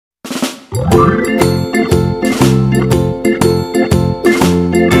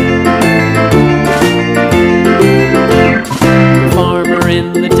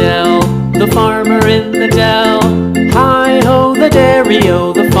The farmer in the dell. Hi-ho, the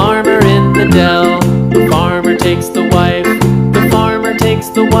dairy-o, the farmer in the dell. The farmer takes the wife, the farmer takes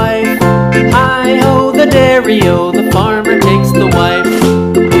the wife. Hi-ho, the dairy-o, the farmer takes the wife.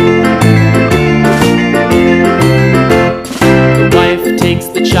 The wife takes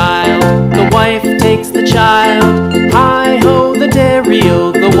the child, the wife takes the child. Hi-ho, the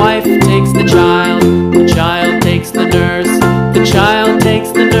dairy-o, the wife takes the child. The child takes the nurse, the child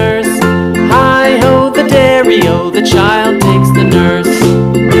takes the nurse. Hi-ho, the dairy-o, the child takes the nurse.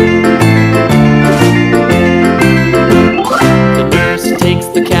 The nurse takes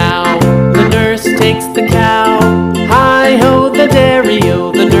the cow, the nurse takes the cow. Hi-ho, the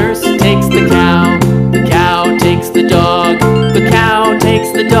dairy-o, the nurse takes the cow. The cow takes the dog, the cow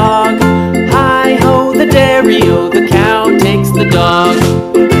takes the dog. Hi-ho, the dairy-o, the cow takes the dog.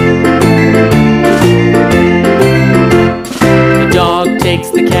 The dog takes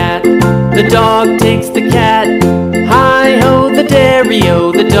the cat, the dog takes the cat. Hi-ho, the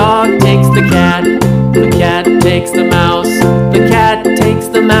dairy-o, the dog takes the cat. The cat takes the mouse, the cat takes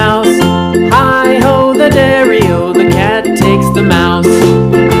the mouse. Hi-ho, the dairy-o, the cat takes the mouse.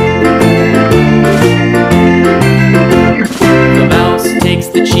 The mouse takes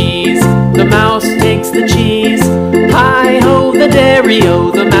the cheese, the mouse takes the cheese. Hi-ho, the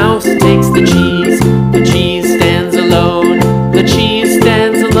dairy-o, the mouse takes the cheese. The cheese stands alone, the cheese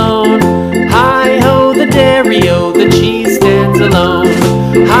stands alone. Hi-ho, the dairy-o, the cheese stands alone.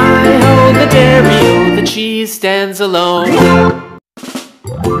 Hi-ho, the dairy-o, the cheese stands alone.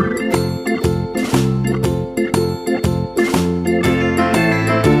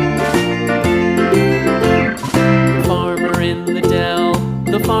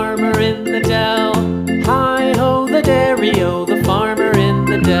 The farmer in the dell. Hi-ho, the dairy-o, the farmer in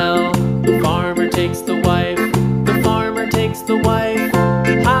the dell. The farmer takes the wife, the farmer takes the wife.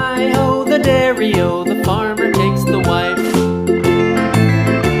 Hi-ho, the dairy-o, the farmer takes the wife.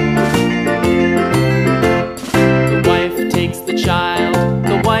 The wife takes the child,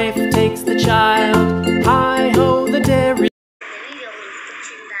 the wife takes the child. Hi-ho, the dairy.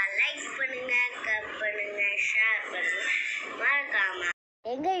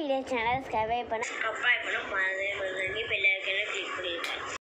 எங்க video channel subscribe பண்ண